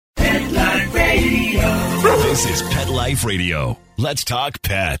This is Pet Life Radio. Let's talk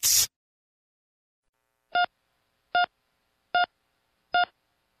pets.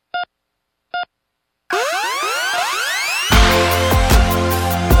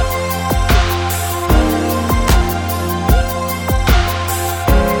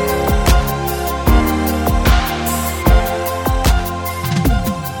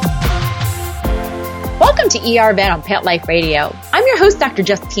 Welcome to ER Vet on Pet Life Radio. I'm your host, Dr.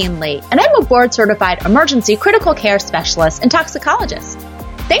 Justine Lee, and I'm a board-certified emergency critical care specialist and toxicologist.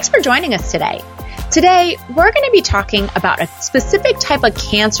 Thanks for joining us today. Today, we're going to be talking about a specific type of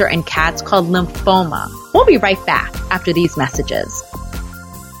cancer in cats called lymphoma. We'll be right back after these messages.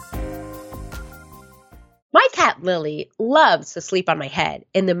 My cat Lily loves to sleep on my head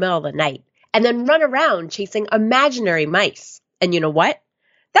in the middle of the night and then run around chasing imaginary mice. And you know what?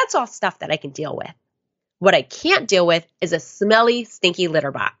 That's all stuff that I can deal with. What I can't deal with is a smelly, stinky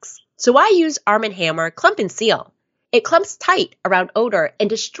litter box. So I use Arm & Hammer Clump and Seal. It clumps tight around odor and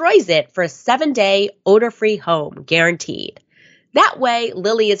destroys it for a 7-day odor-free home, guaranteed. That way,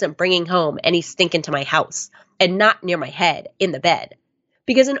 Lily isn't bringing home any stink into my house and not near my head in the bed.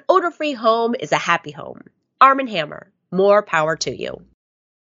 Because an odor-free home is a happy home. Arm & Hammer, more power to you.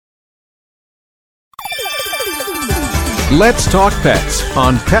 Let's Talk Pets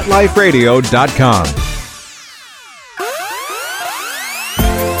on PetLifeRadio.com.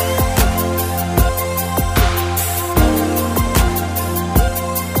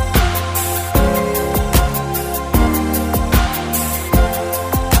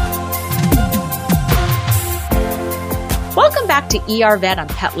 Welcome back to ER Vet on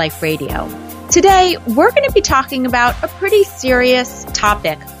Pet Life Radio. Today, we're going to be talking about a pretty serious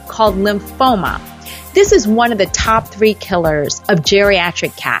topic called lymphoma. This is one of the top 3 killers of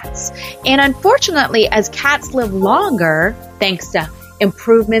geriatric cats. And unfortunately, as cats live longer, thanks to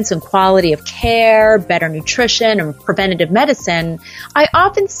improvements in quality of care, better nutrition, and preventative medicine, I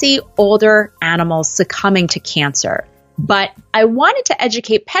often see older animals succumbing to cancer. But I wanted to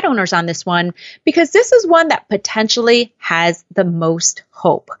educate pet owners on this one because this is one that potentially has the most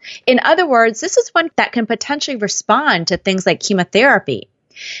hope. In other words, this is one that can potentially respond to things like chemotherapy.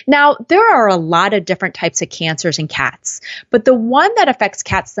 Now, there are a lot of different types of cancers in cats, but the one that affects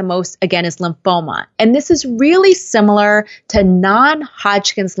cats the most, again, is lymphoma. And this is really similar to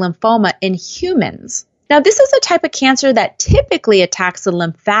non-Hodgkin's lymphoma in humans. Now, this is a type of cancer that typically attacks the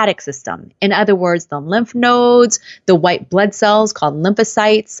lymphatic system. In other words, the lymph nodes, the white blood cells called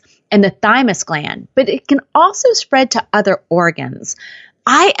lymphocytes, and the thymus gland. But it can also spread to other organs.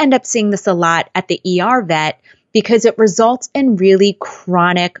 I end up seeing this a lot at the ER vet because it results in really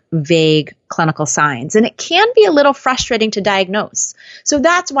chronic, vague clinical signs. And it can be a little frustrating to diagnose. So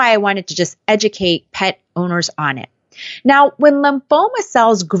that's why I wanted to just educate pet owners on it. Now, when lymphoma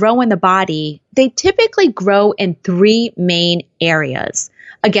cells grow in the body, they typically grow in 3 main areas.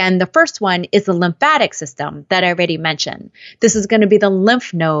 Again, the first one is the lymphatic system that I already mentioned. This is going to be the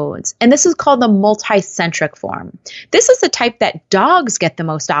lymph nodes, and this is called the multicentric form. This is the type that dogs get the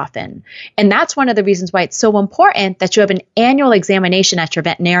most often, and that's one of the reasons why it's so important that you have an annual examination at your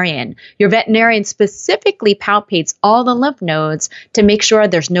veterinarian. Your veterinarian specifically palpates all the lymph nodes to make sure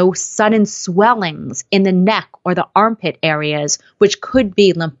there's no sudden swellings in the neck or the armpit areas, which could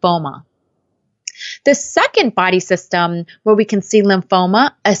be lymphoma. The second body system where we can see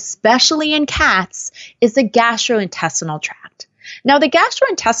lymphoma, especially in cats, is the gastrointestinal tract. Now, the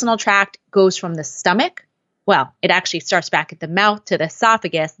gastrointestinal tract goes from the stomach, well, it actually starts back at the mouth to the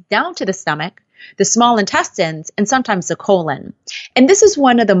esophagus, down to the stomach, the small intestines, and sometimes the colon. And this is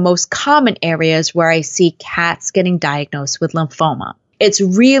one of the most common areas where I see cats getting diagnosed with lymphoma. It's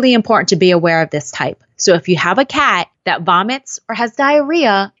really important to be aware of this type. So if you have a cat that vomits or has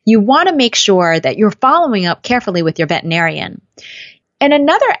diarrhea, you want to make sure that you're following up carefully with your veterinarian. In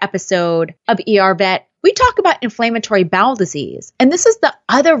another episode of ER Vet, we talk about inflammatory bowel disease. And this is the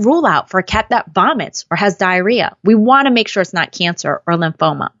other rule out for a cat that vomits or has diarrhea. We want to make sure it's not cancer or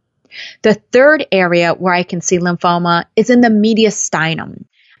lymphoma. The third area where I can see lymphoma is in the mediastinum.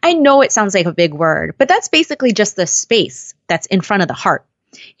 I know it sounds like a big word, but that's basically just the space that's in front of the heart.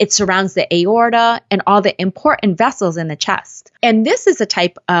 It surrounds the aorta and all the important vessels in the chest. And this is a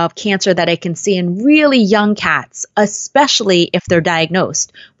type of cancer that I can see in really young cats, especially if they're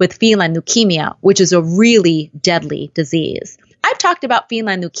diagnosed with feline leukemia, which is a really deadly disease. I've talked about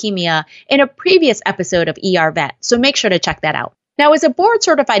feline leukemia in a previous episode of ER Vet, so make sure to check that out. Now, as a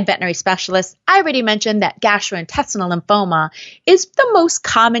board-certified veterinary specialist, I already mentioned that gastrointestinal lymphoma is the most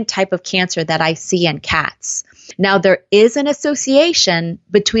common type of cancer that I see in cats. Now, there is an association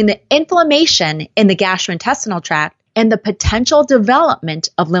between the inflammation in the gastrointestinal tract and the potential development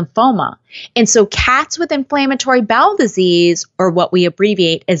of lymphoma. And so cats with inflammatory bowel disease, or what we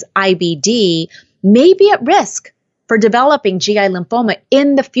abbreviate as IBD, may be at risk for developing GI lymphoma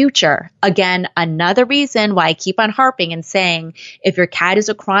in the future. Again, another reason why I keep on harping and saying, if your cat is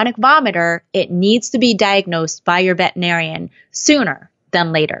a chronic vomiter, it needs to be diagnosed by your veterinarian sooner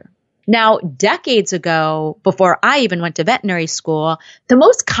than later. Now, decades ago, before I even went to veterinary school, the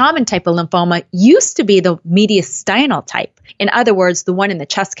most common type of lymphoma used to be the mediastinal type. In other words, the one in the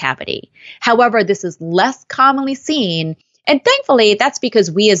chest cavity. However, this is less commonly seen. And thankfully, that's because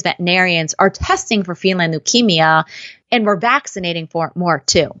we as veterinarians are testing for feline leukemia and we're vaccinating for it more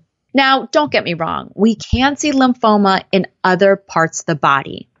too. Now, don't get me wrong. We can see lymphoma in other parts of the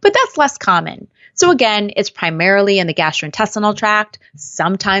body, but that's less common. So again, it's primarily in the gastrointestinal tract.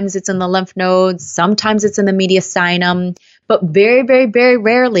 Sometimes it's in the lymph nodes. Sometimes it's in the mediastinum. But very, very, very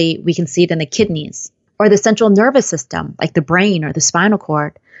rarely we can see it in the kidneys or the central nervous system, like the brain or the spinal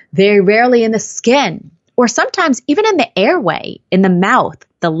cord. Very rarely in the skin, or sometimes even in the airway, in the mouth,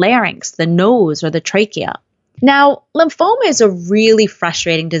 the larynx, the nose, or the trachea. Now, lymphoma is a really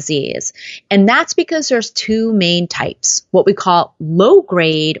frustrating disease, and that's because there's two main types, what we call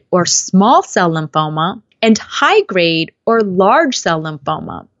low-grade or small cell lymphoma and high-grade or large cell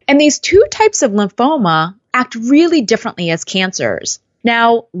lymphoma. And these two types of lymphoma act really differently as cancers.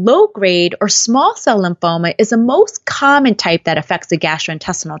 Now, low-grade or small cell lymphoma is the most common type that affects the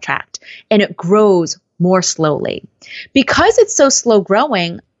gastrointestinal tract, and it grows more slowly. Because it's so slow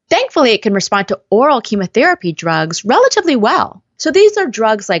growing, thankfully it can respond to oral chemotherapy drugs relatively well. So these are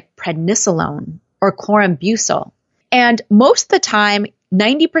drugs like prednisolone or chlorambucil. And most of the time,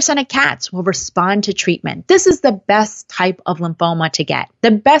 90% of cats will respond to treatment. This is the best type of lymphoma to get,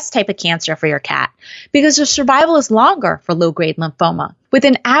 the best type of cancer for your cat, because the survival is longer for low-grade lymphoma, with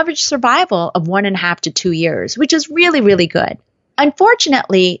an average survival of 1.5 to 2 years, which is really, really good.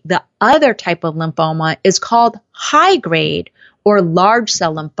 Unfortunately, the other type of lymphoma is called high-grade or large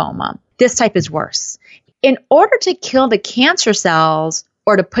cell lymphoma. This type is worse. In order to kill the cancer cells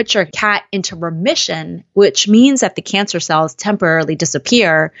or to put your cat into remission, which means that the cancer cells temporarily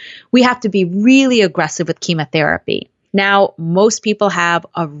disappear, we have to be really aggressive with chemotherapy. Now, most people have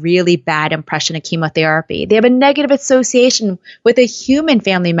a really bad impression of chemotherapy. They have a negative association with a human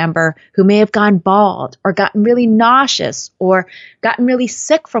family member who may have gone bald or gotten really nauseous or gotten really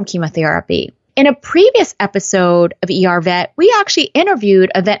sick from chemotherapy. In a previous episode of ER Vet, we actually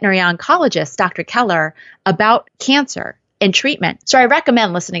interviewed a veterinary oncologist, Dr. Keller, about cancer and treatment. So I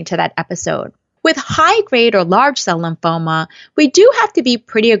recommend listening to that episode. With high-grade or large cell lymphoma, we do have to be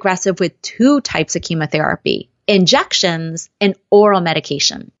pretty aggressive with two types of chemotherapy: injections and oral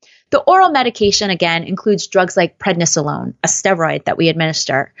medication. The oral medication, again, includes drugs like prednisolone, a steroid that we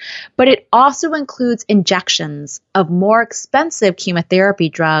administer, but it also includes injections of more expensive chemotherapy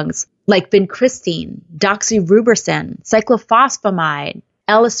drugs like vincristine, doxorubicin, cyclophosphamide,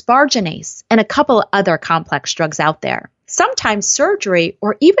 L-asparginase, and a couple of other complex drugs out there. Sometimes surgery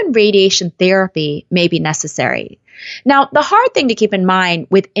or even radiation therapy may be necessary. Now, the hard thing to keep in mind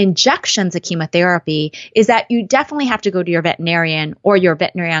with injections of chemotherapy is that you definitely have to go to your veterinarian or your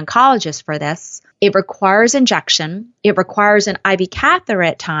veterinary oncologist for this. It requires injection, it requires an IV catheter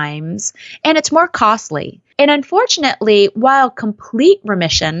at times, and it's more costly. And unfortunately, while complete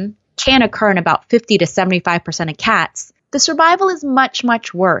remission can occur in about 50 to 75% of cats, the survival is much,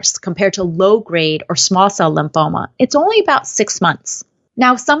 much worse compared to low-grade or small cell lymphoma. It's only about 6 months.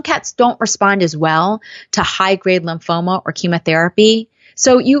 Now, some cats don't respond as well to high-grade lymphoma or chemotherapy,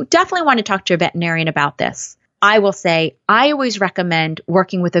 so you definitely want to talk to your veterinarian about this. I will say I always recommend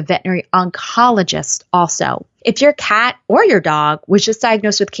working with a veterinary oncologist also. If your cat or your dog was just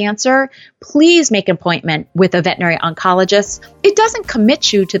diagnosed with cancer, please make an appointment with a veterinary oncologist. It doesn't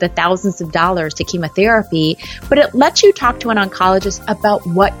commit you to the thousands of dollars to chemotherapy, but it lets you talk to an oncologist about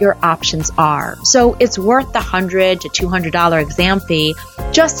what your options are. So it's worth the $100 to $200 exam fee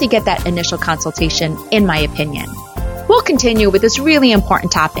just to get that initial consultation, in my opinion. We'll continue with this really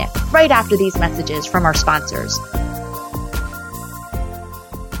important topic right after these messages from our sponsors.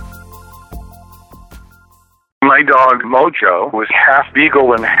 My dog, Mojo, was half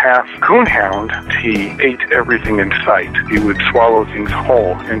beagle and half coonhound. He ate everything in sight. He would swallow things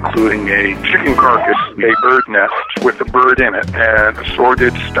whole, including a chicken carcass, a bird nest with a bird in it, and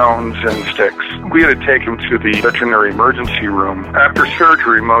assorted stones and sticks. We had to take him to the veterinary emergency room. After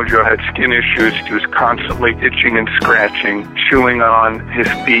surgery, Mojo had skin issues. He was constantly itching and scratching, chewing on his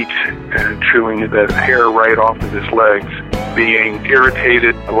feet, and chewing the hair right off of his legs, being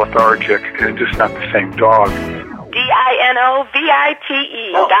irritated, lethargic, and just not the same dog. DINOVITE.com.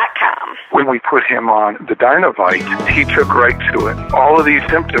 When we put him on the Dynovite, he took right to it. All of these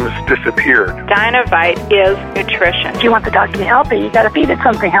symptoms disappeared. Dynovite is nutrition. If you want the dog to be healthy, you got to feed it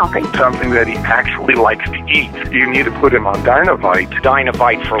something healthy. Something that he actually likes to eat. You need to put him on Dynovite.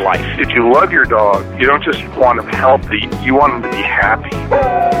 Dynovite for life. If you love your dog, you don't just want him healthy, you want him to be happy.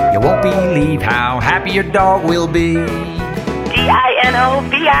 You won't believe how happy your dog will be.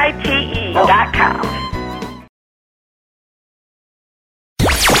 DINOVITE.com.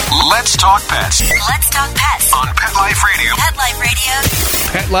 Let's talk pets Let's talk pets on Pet Life Radio.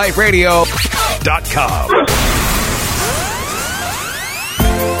 Pet Life Radio. PetLifeRadio.com.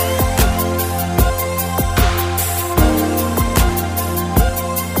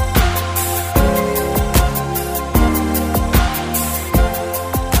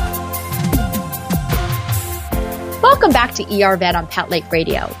 Welcome back to ER Vet on Pet Life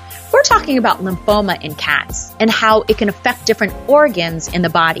Radio. We're talking about lymphoma in cats and how it can affect different organs in the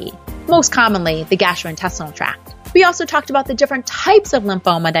body, most commonly the gastrointestinal tract. We also talked about the different types of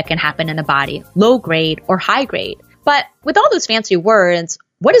lymphoma that can happen in the body, low grade or high grade. But with all those fancy words,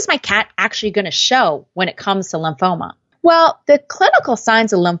 what is my cat actually going to show when it comes to lymphoma? Well, the clinical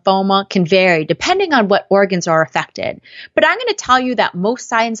signs of lymphoma can vary depending on what organs are affected. But I'm going to tell you that most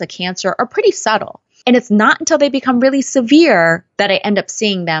signs of cancer are pretty subtle. And it's not until they become really severe that I end up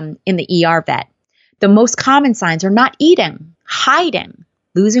seeing them in the ER vet. The most common signs are not eating, hiding,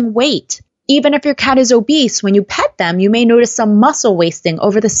 losing weight. Even if your cat is obese, when you pet them, you may notice some muscle wasting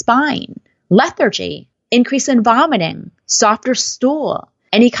over the spine, lethargy, increase in vomiting, softer stool,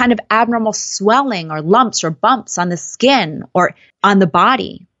 any kind of abnormal swelling or lumps or bumps on the skin or on the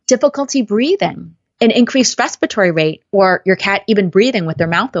body, difficulty breathing, an increased respiratory rate, or your cat even breathing with their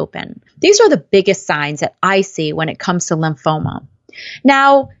mouth open. These are the biggest signs that I see when it comes to lymphoma.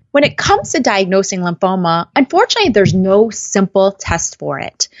 Now, when it comes to diagnosing lymphoma, unfortunately, there's no simple test for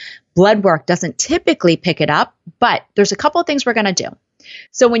it. Blood work doesn't typically pick it up, but there's a couple of things we're going to do.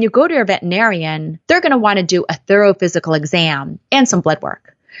 So when you go to your veterinarian, they're going to want to do a thorough physical exam and some blood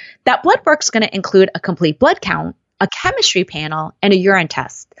work. That blood work is going to include a complete blood count, a chemistry panel, and a urine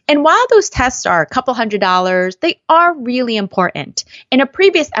test. And while those tests are a couple $100s, they are really important. In a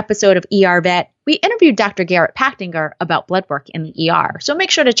previous episode of ER Vet, we interviewed Dr. Garrett Pachtinger about blood work in the ER, so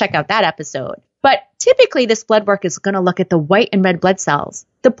make sure to check out that episode. But typically, this blood work is going to look at the white and red blood cells,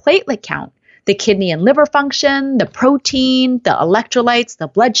 the platelet count, the kidney and liver function, the protein, the electrolytes, the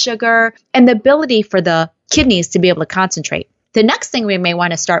blood sugar, and the ability for the kidneys to be able to concentrate. The next thing we may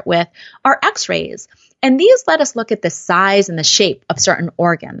want to start with are x-rays. And these let us look at the size and the shape of certain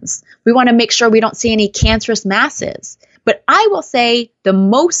organs. We want to make sure we don't see any cancerous masses. But I will say the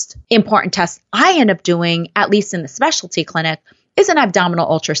most important test I end up doing, at least in the specialty clinic, is an abdominal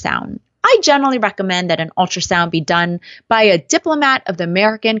ultrasound. I generally recommend that an ultrasound be done by a diplomat of the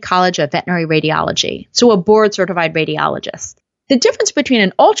American College of Veterinary Radiology, so a board-certified radiologist. The difference between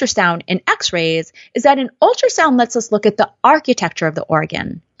an ultrasound and x-rays is that an ultrasound lets us look at the architecture of the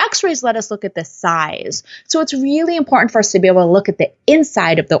organ. X-rays let us look at the size. So it's really important for us to be able to look at the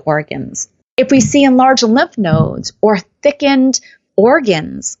inside of the organs. If we see enlarged lymph nodes or thickened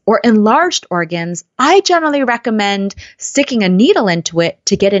organs or enlarged organs, I generally recommend sticking a needle into it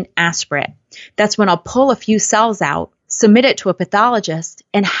to get an aspirate. That's when I'll pull a few cells out, submit it to a pathologist,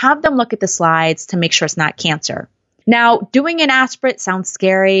 and have them look at the slides to make sure it's not cancer. Now, doing an aspirate sounds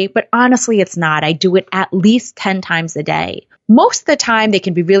scary, but honestly, it's not. I do it at least 10 times a day. Most of the time, they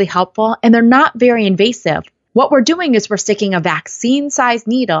can be really helpful, and they're not very invasive. What we're doing is we're sticking a vaccine-sized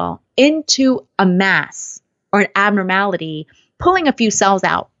needle into a mass or an abnormality, pulling a few cells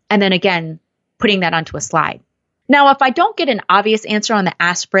out, and then again, putting that onto a slide. Now, if I don't get an obvious answer on the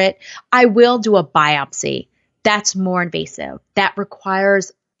aspirate, I will do a biopsy. That's more invasive. That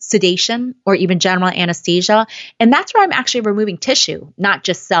requires sedation or even general anesthesia. And that's where I'm actually removing tissue, not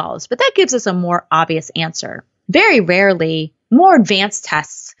just cells. But that gives us a more obvious answer. Very rarely, more advanced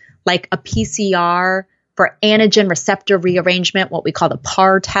tests like a PCR for antigen receptor rearrangement, what we call the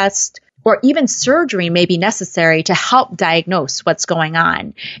PAR test, or even surgery may be necessary to help diagnose what's going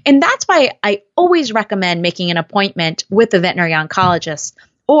on. And that's why I always recommend making an appointment with a veterinary oncologist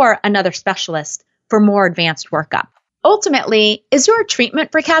or another specialist for more advanced workup. Ultimately, is there a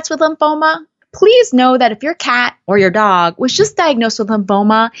treatment for cats with lymphoma? Please know that if your cat or your dog was just diagnosed with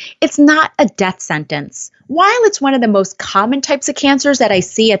lymphoma, it's not a death sentence. While it's one of the most common types of cancers that I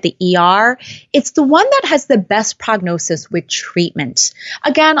see at the ER, it's the one that has the best prognosis with treatment.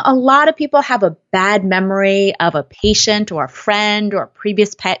 Again, a lot of people have a bad memory of a patient or a friend or a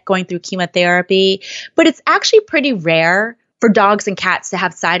previous pet going through chemotherapy, but it's actually pretty rare for dogs and cats to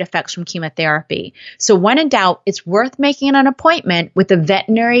have side effects from chemotherapy. So when in doubt, it's worth making an appointment with a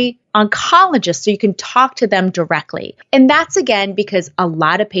veterinary oncologist so you can talk to them directly. And that's again because a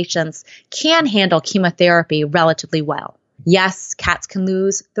lot of patients can handle chemotherapy relatively well. Yes, cats can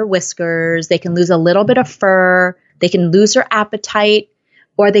lose their whiskers, they can lose a little bit of fur, they can lose their appetite,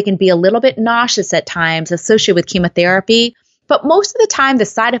 or they can be a little bit nauseous at times associated with chemotherapy. But most of the time, the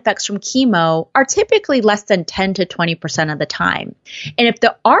side effects from chemo are typically less than 10 to 20% of the time. And if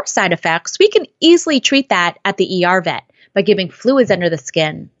there are side effects, we can easily treat that at the ER vet by giving fluids under the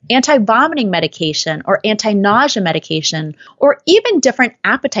skin, anti-vomiting medication or anti-nausea medication, or even different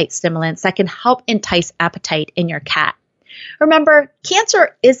appetite stimulants that can help entice appetite in your cat. Remember,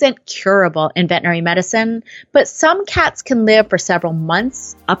 cancer isn't curable in veterinary medicine, but some cats can live for several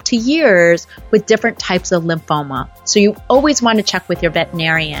months, up to years, with different types of lymphoma. So you always want to check with your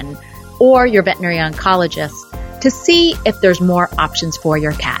veterinarian or your veterinary oncologist to see if there's more options for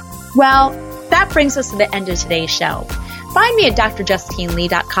your cat. Well, that brings us to the end of today's show. Find me at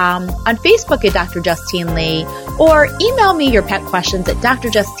drjustinelee.com, on Facebook at Dr. Justine Lee, or email me your pet questions at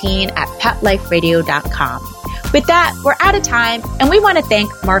drjustine@petliferadio.com. With that, we're out of time, and we want to thank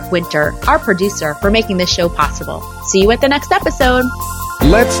Mark Winter, our producer, for making this show possible. See you at the next episode.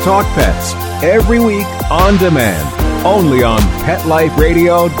 Let's Talk Pets, every week on demand, only on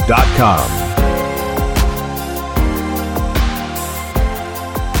PetLifeRadio.com.